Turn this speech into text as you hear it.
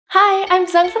Hi, I'm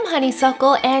Zung from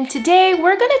Honeysuckle, and today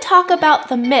we're going to talk about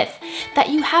the myth that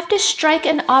you have to strike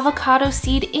an avocado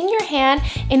seed in your hand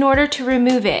in order to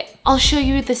remove it. I'll show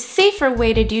you the safer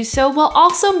way to do so while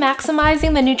also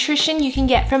maximizing the nutrition you can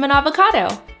get from an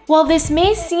avocado. While this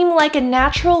may seem like a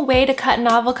natural way to cut an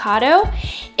avocado,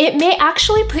 it may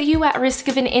actually put you at risk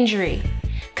of an injury.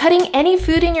 Cutting any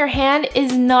food in your hand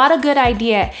is not a good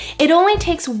idea. It only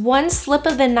takes one slip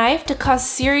of the knife to cause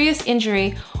serious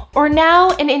injury, or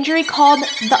now an injury called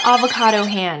the avocado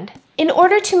hand. In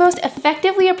order to most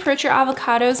effectively approach your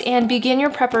avocados and begin your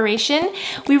preparation,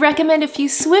 we recommend a few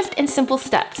swift and simple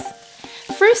steps.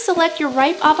 First, select your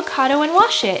ripe avocado and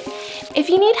wash it. If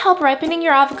you need help ripening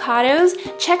your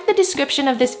avocados, check the description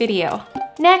of this video.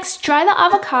 Next, dry the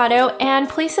avocado and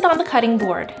place it on the cutting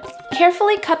board.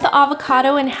 Carefully cut the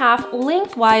avocado in half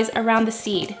lengthwise around the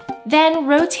seed. Then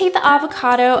rotate the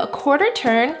avocado a quarter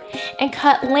turn and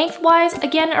cut lengthwise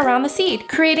again around the seed,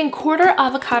 creating quarter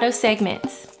avocado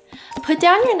segments. Put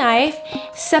down your knife,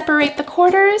 separate the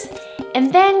quarters,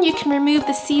 and then you can remove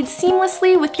the seeds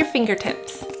seamlessly with your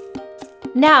fingertips.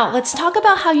 Now, let's talk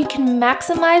about how you can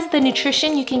maximize the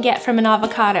nutrition you can get from an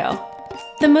avocado.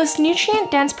 The most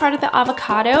nutrient-dense part of the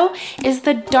avocado is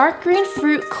the dark green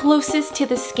fruit closest to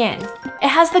the skin. It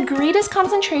has the greatest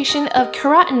concentration of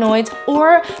carotenoids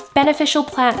or beneficial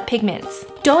plant pigments.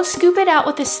 Don't scoop it out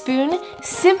with a spoon,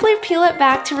 simply peel it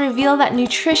back to reveal that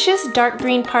nutritious dark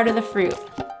green part of the fruit.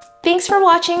 Thanks for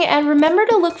watching, and remember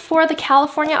to look for the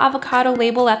California avocado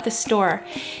label at the store.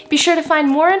 Be sure to find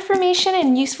more information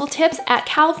and useful tips at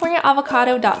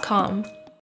californiaavocado.com.